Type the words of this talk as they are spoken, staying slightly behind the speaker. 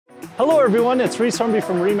Hello everyone, it's Reece Hornby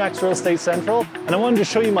from Remax Real Estate Central, and I wanted to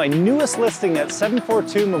show you my newest listing at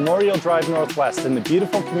 742 Memorial Drive Northwest in the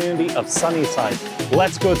beautiful community of Sunnyside.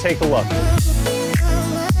 Let's go take a look.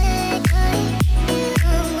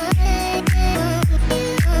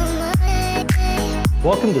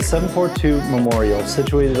 Welcome to 742 Memorial,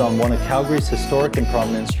 situated on one of Calgary's historic and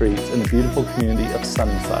prominent streets in the beautiful community of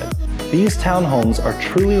Sunnyside. These townhomes are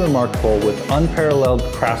truly remarkable with unparalleled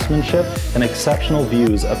craftsmanship and exceptional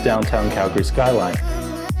views of downtown Calgary skyline.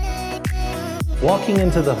 Walking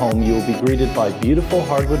into the home, you will be greeted by beautiful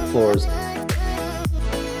hardwood floors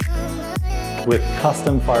with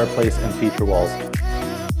custom fireplace and feature walls.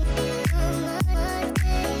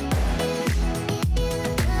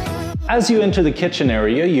 As you enter the kitchen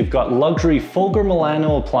area, you've got luxury Folger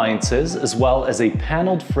Milano appliances, as well as a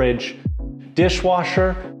paneled fridge,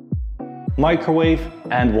 dishwasher, microwave,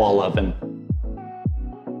 and wall oven.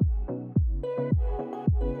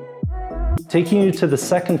 Taking you to the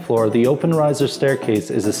second floor, the open riser staircase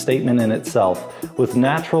is a statement in itself, with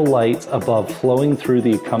natural lights above flowing through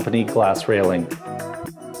the accompanied glass railing.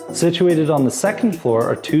 Situated on the second floor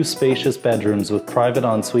are two spacious bedrooms with private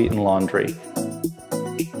ensuite and laundry.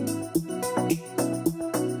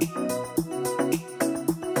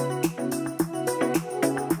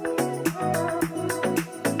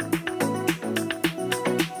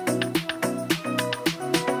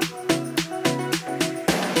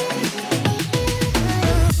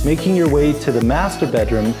 Making your way to the master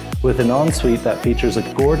bedroom with an ensuite that features a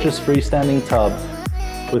gorgeous freestanding tub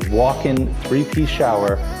with walk-in three-piece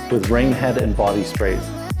shower with rain head and body sprays.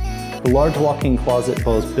 The large walk-in closet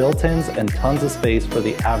boasts built-ins and tons of space for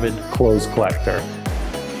the avid clothes collector.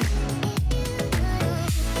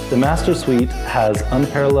 The master suite has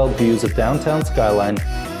unparalleled views of downtown skyline,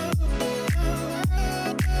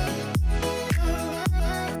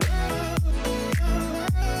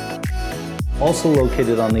 also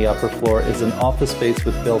located on the upper floor is an office space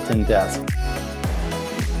with built-in desk.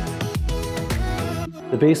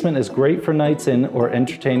 The basement is great for nights in or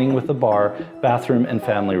entertaining with a bar, bathroom, and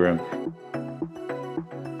family room.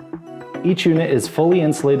 Each unit is fully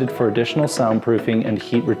insulated for additional soundproofing and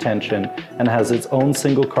heat retention and has its own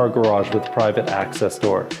single-car garage with private access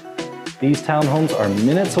door. These townhomes are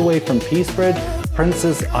minutes away from Peacebridge,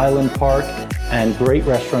 Princess Island Park, and great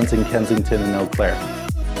restaurants in Kensington and Eau Claire.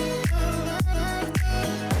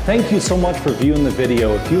 Thank you so much for viewing the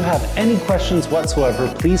video. If you have any questions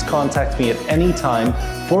whatsoever, please contact me at any time,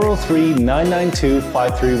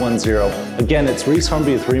 403-992-5310. Again, it's Reece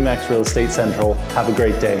Hornby with Remax Real Estate Central. Have a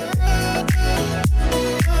great day.